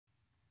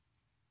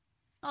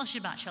Well,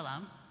 Shabbat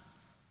Shalom.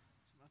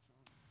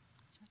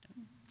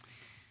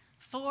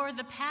 For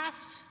the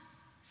past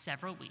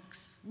several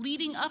weeks,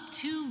 leading up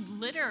to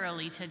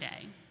literally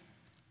today,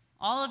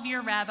 all of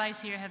your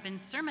rabbis here have been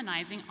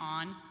sermonizing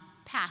on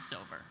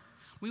Passover.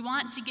 We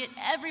want to get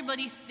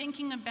everybody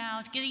thinking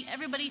about, getting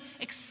everybody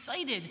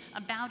excited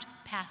about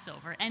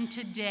Passover. And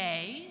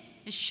today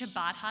is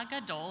Shabbat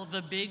HaGadol,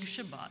 the big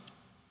Shabbat.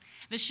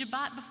 The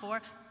Shabbat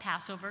before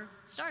Passover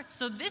starts.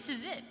 So this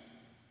is it.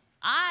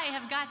 I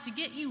have got to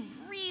get you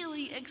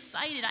really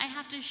excited. I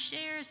have to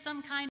share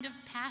some kind of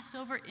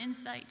Passover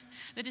insight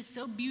that is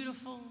so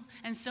beautiful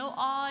and so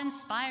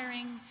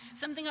awe-inspiring.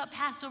 Something about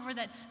Passover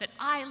that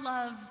I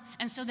love,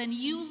 and so then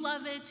you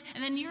love it,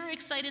 and then you're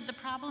excited. The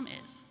problem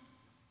is,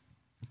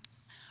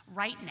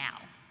 right now,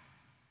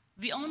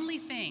 the only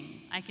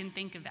thing I can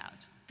think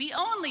about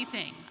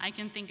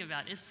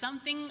is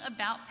something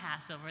about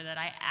Passover that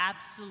I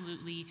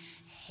absolutely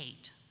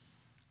hate.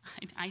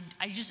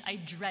 I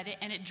dread it,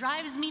 and it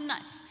drives me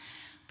nuts.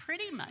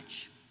 Pretty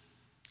much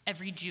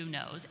every Jew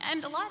knows,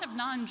 and a lot of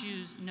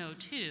non-Jews know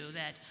too,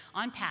 that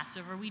on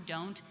Passover we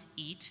don't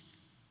eat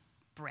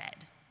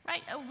bread,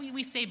 right?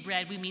 We say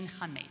bread, we mean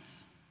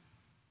chametz.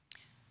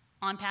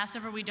 On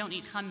Passover we don't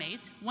eat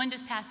chametz. When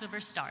does Passover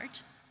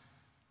start?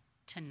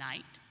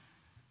 Tonight.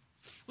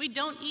 We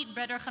don't eat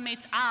bread or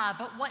chametz.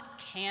 But what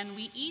can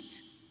we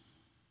eat?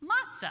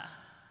 Matzah.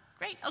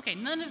 Great. Okay,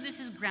 none of this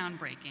is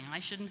groundbreaking. I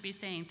shouldn't be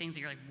saying things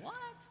that you're like, what?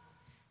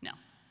 No.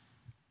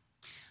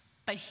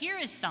 But here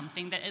is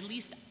something that at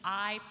least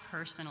I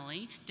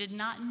personally did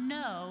not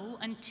know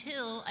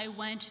until I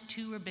went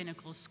to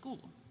rabbinical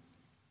school.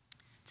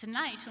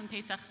 Tonight, when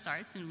Pesach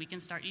starts and we can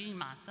start eating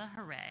matzah,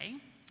 hooray,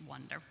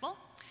 wonderful.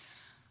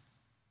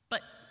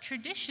 But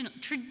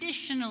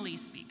traditionally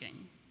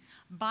speaking,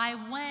 by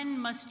when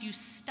must you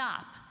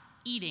stop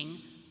eating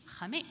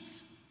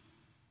chametz?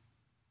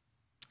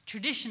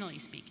 Traditionally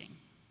speaking,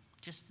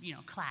 just,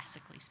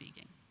 classically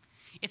speaking.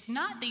 It's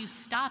not that you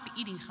stop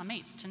eating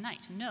chametz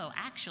tonight. No,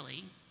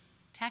 actually,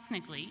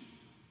 technically,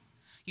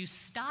 you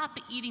stop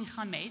eating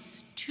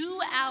chametz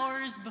 2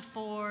 hours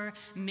before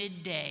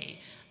midday.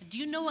 Do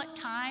you know what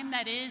time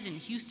that is in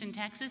Houston,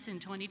 Texas in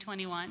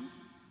 2021?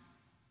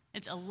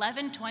 It's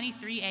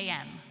 11:23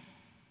 a.m.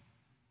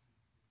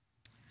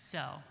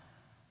 So,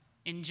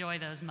 enjoy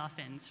those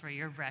muffins for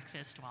your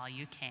breakfast while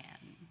you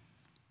can.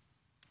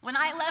 When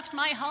I left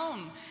my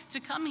home to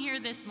come here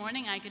this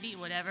morning, I could eat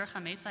whatever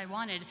chametz I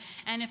wanted.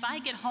 And if I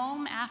get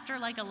home after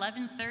like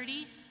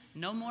 11:30,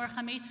 no more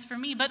chametz for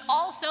me, but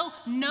also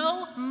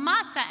no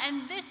matzah.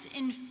 And this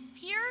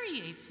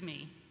infuriates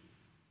me.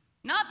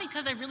 Not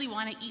because I really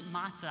want to eat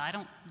matzah. I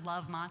don't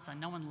love matzah.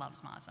 No one loves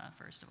matzah,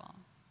 first of all.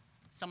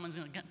 Someone's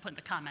going to put in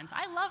the comments,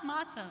 I love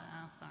matzah.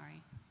 Oh,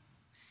 sorry.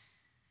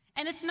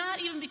 And it's not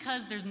even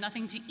because there's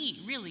nothing to eat,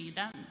 really.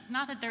 It's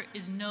not that there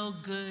is no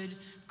good,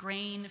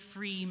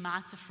 grain-free,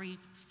 matzah-free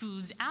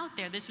foods out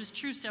there. This was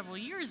true several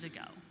years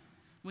ago,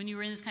 when you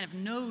were in this kind of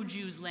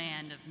no-Jews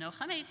land of no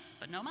chametz,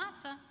 but no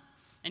matzah.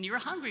 And you were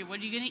hungry.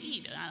 What are you going to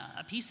eat?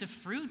 A piece of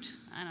fruit?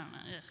 I don't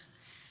know. Ugh.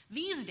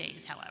 These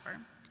days,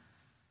 however,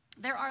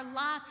 there are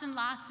lots and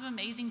lots of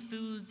amazing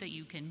foods that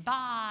you can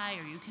buy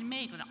or you can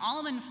make with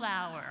almond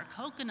flour, or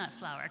coconut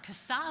flour,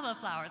 cassava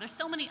flour. There's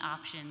so many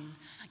options.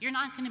 You're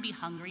not going to be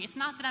hungry. It's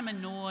not that I'm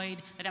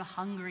annoyed that I'm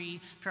hungry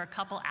for a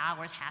couple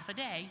hours, half a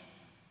day.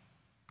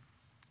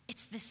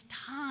 It's this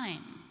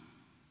time,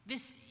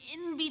 this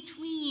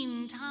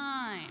in-between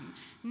time.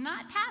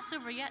 Not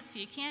Passover yet, so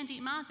you can't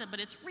eat matzah, but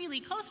it's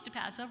really close to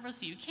Passover,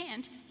 so you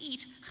can't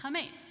eat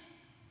chametz.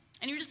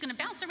 And you're just going to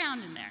bounce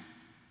around in there,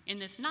 in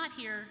this not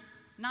here,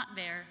 not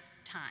there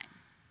time,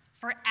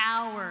 for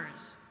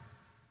hours.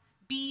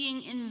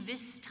 Being in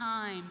this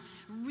time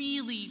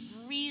really,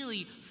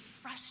 really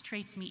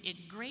frustrates me.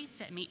 It grates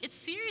at me.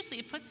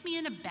 It puts me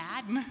in a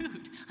bad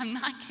mood. I'm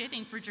not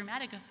kidding, for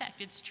dramatic effect,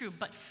 it's true.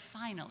 But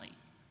finally,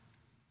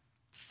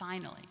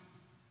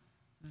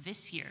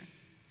 this year,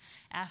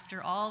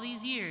 after all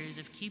these years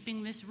of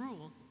keeping this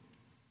rule,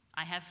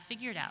 I have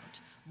figured out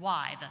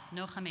why the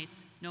no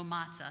chametz, no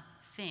matzah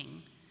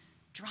thing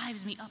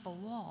drives me up a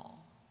wall.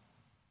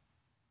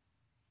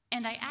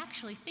 And I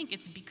actually think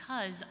it's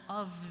because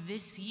of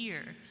this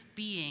year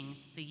being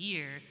the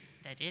year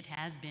that it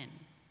has been.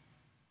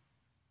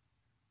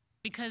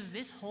 Because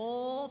this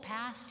whole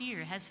past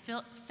year has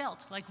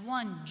felt like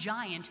one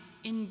giant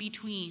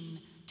in-between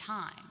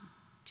time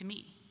to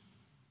me.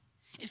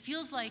 It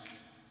feels like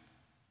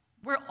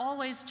we're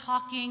always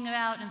talking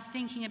about and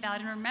thinking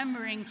about and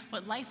remembering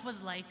what life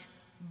was like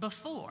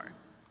before.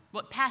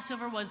 What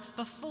Passover was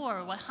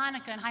before, what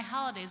Hanukkah and high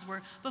holidays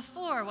were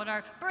before, what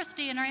our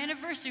birthday and our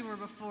anniversary were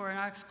before, and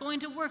our going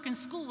to work and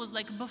school was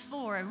like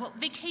before, and what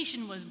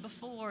vacation was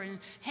before, and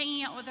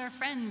hanging out with our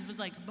friends was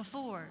like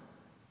before.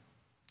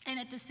 And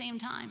at the same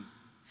time,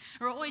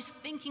 we're always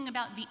thinking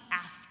about the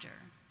after.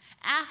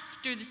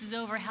 After this is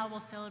over, how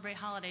we'll celebrate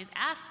holidays.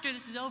 After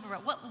this is over,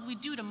 what will we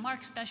do to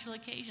mark special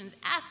occasions?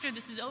 After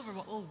this is over,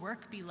 what will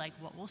work be like?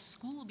 What will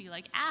school be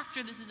like?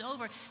 After this is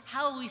over,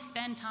 how will we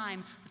spend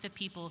time with the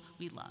people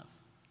we love?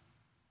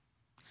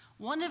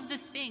 One of the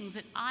things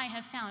that I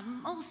have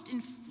found most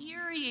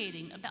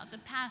infuriating about the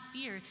past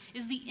year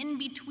is the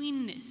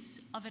in-betweenness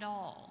of it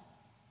all.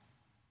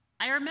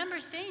 I remember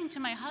saying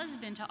to my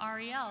husband, to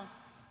Ariel,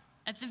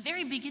 at the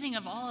very beginning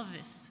of all of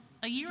this,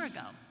 a year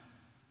ago,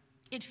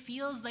 it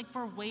feels like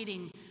we're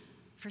waiting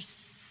for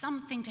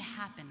something to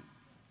happen.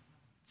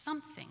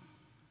 Something.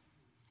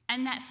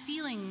 And that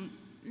feeling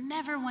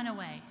never went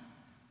away.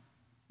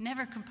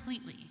 Never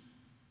completely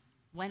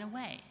went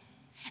away.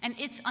 And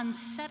it's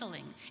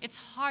unsettling. It's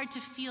hard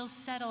to feel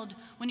settled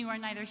when you are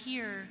neither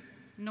here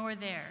nor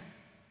there.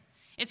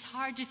 It's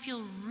hard to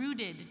feel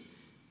rooted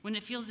when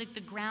it feels like the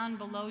ground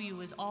below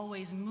you is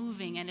always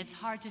moving, and it's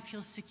hard to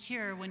feel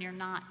secure when you're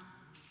not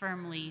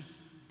firmly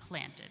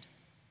planted.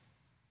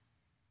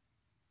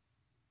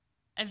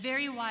 A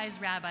very wise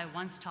rabbi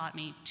once taught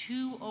me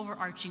 2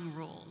 overarching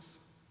rules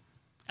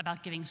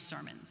about giving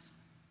sermons.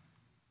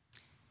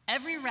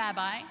 Every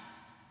rabbi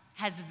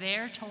has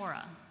their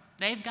Torah.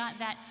 They've got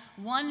that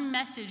one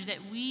message that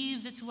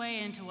weaves its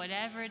way into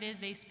whatever it is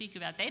they speak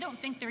about. They don't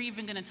think they're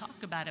even going to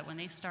talk about it when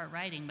they start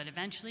writing, but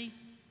eventually,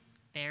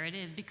 there it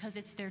is, because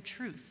it's their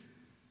truth,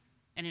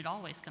 and it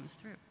always comes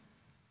through.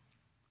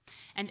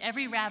 And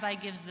every rabbi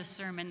gives the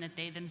sermon that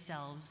they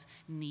themselves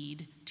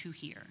need to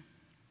hear.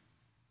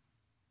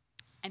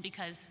 And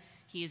because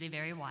he is a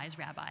very wise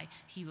rabbi,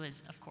 he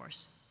was, of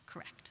course,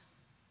 correct.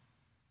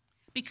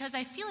 Because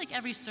I feel like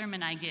every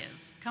sermon I give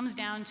comes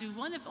down to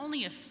one of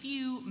only a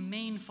few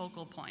main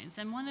focal points,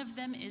 and one of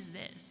them is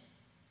this: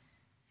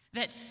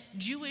 that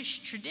Jewish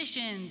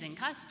traditions and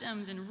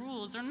customs and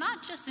rules are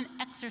not just an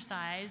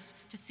exercise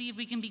to see if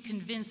we can be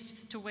convinced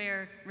to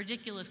wear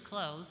ridiculous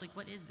clothes, like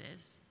what is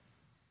this?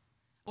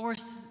 Or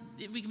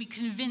if we can be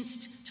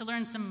convinced to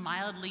learn some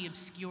mildly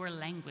obscure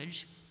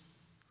language,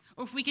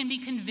 or if we can be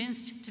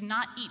convinced to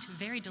not eat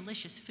very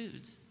delicious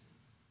foods.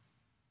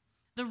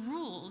 The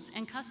rules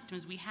and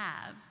customs we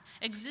have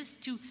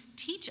exist to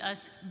teach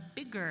us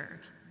bigger,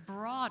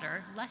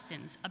 broader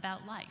lessons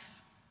about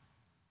life.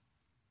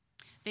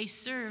 They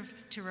serve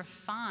to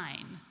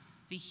refine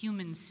the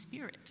human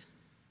spirit.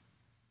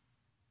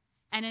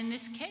 And in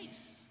this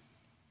case,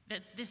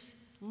 that this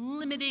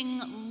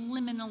limiting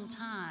liminal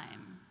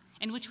time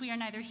in which we are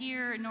neither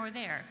here nor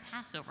there,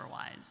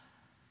 Passover-wise,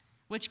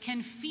 which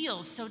can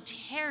feel so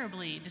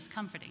terribly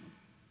discomforting.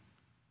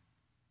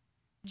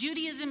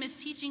 Judaism is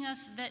teaching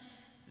us that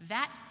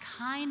that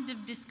kind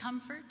of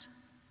discomfort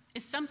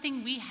is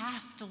something we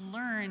have to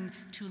learn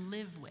to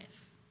live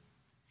with.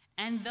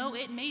 And though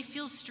it may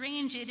feel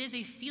strange, it is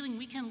a feeling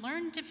we can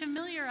learn to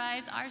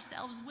familiarize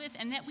ourselves with,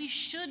 and that we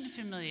should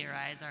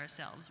familiarize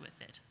ourselves with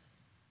it,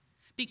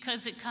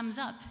 because it comes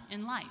up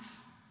in life.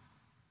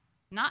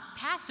 Not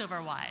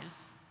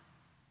Passover-wise,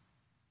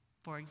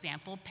 for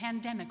example,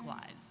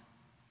 pandemic-wise.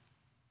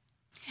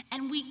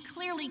 And we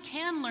clearly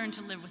can learn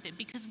to live with it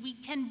because we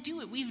can do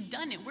it. We've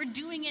done it. We're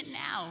doing it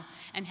now.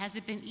 And has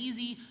it been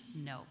easy?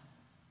 No.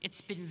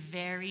 It's been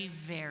very,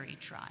 very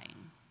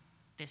trying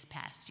this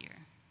past year.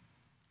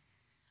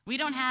 We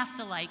don't have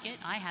to like it.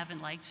 I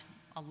haven't liked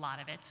a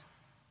lot of it.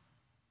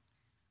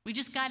 We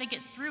just got to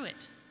get through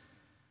it.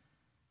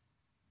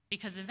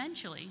 Because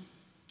eventually,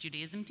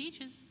 Judaism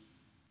teaches,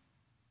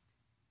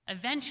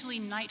 eventually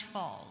night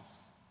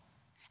falls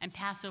and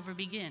Passover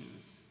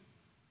begins.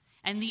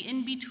 And the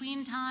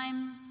in-between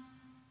time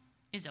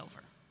is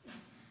over.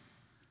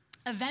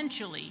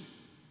 Eventually,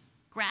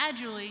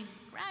 gradually,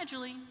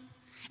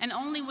 and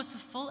only with the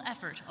full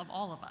effort of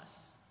all of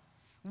us,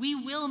 we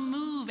will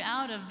move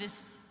out of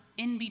this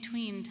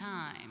in-between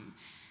time,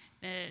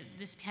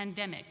 this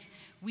pandemic.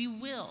 We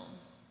will.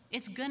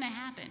 It's gonna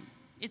happen.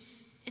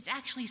 It's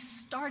actually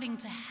starting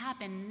to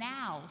happen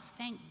now,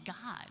 thank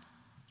God.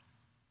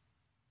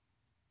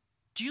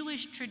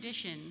 Jewish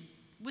tradition,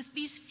 with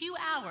these few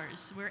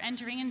hours we're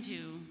entering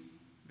into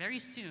very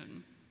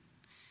soon,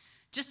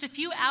 just a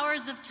few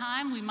hours of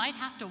time, we might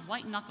have to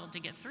white-knuckle to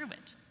get through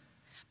it.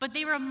 But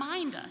they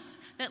remind us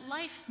that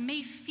life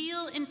may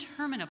feel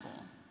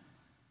interminable.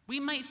 We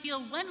might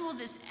feel, when will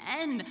this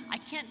end? I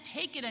can't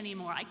take it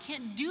anymore. I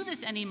can't do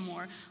this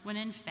anymore, when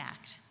in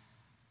fact,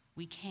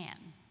 we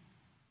can.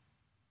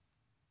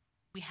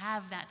 We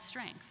have that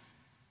strength.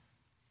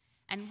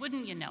 And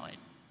wouldn't you know it,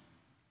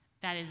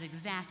 that is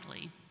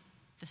exactly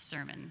the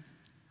sermon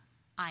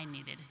I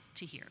needed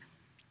to hear.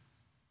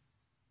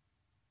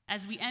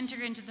 As we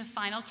enter into the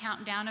final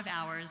countdown of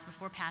hours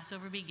before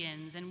Passover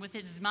begins, and with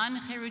its Zman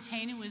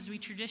Cherutenu, as we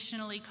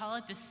traditionally call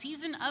it, the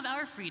season of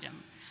our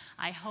freedom,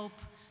 I hope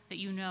that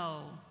you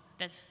know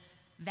that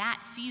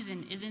that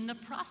season is in the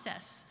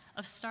process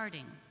of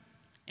starting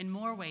in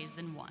more ways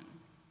than one.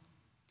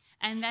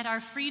 And that our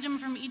freedom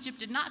from Egypt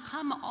did not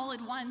come all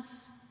at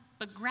once,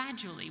 but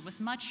gradually, with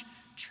much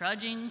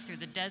trudging through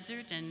the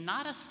desert and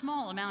not a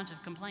small amount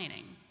of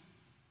complaining.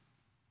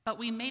 But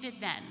we made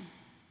it then,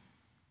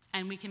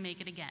 and we can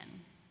make it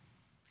again.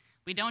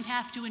 We don't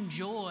have to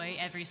enjoy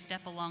every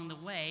step along the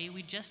way.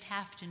 We just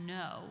have to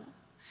know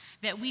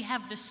that we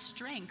have the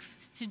strength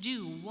to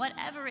do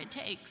whatever it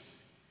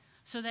takes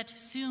so that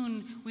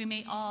soon we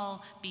may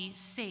all be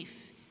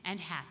safe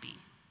and happy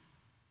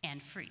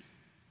and free.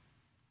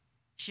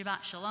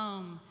 Shabbat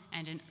Shalom,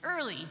 and an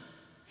early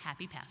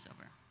Happy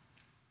Passover.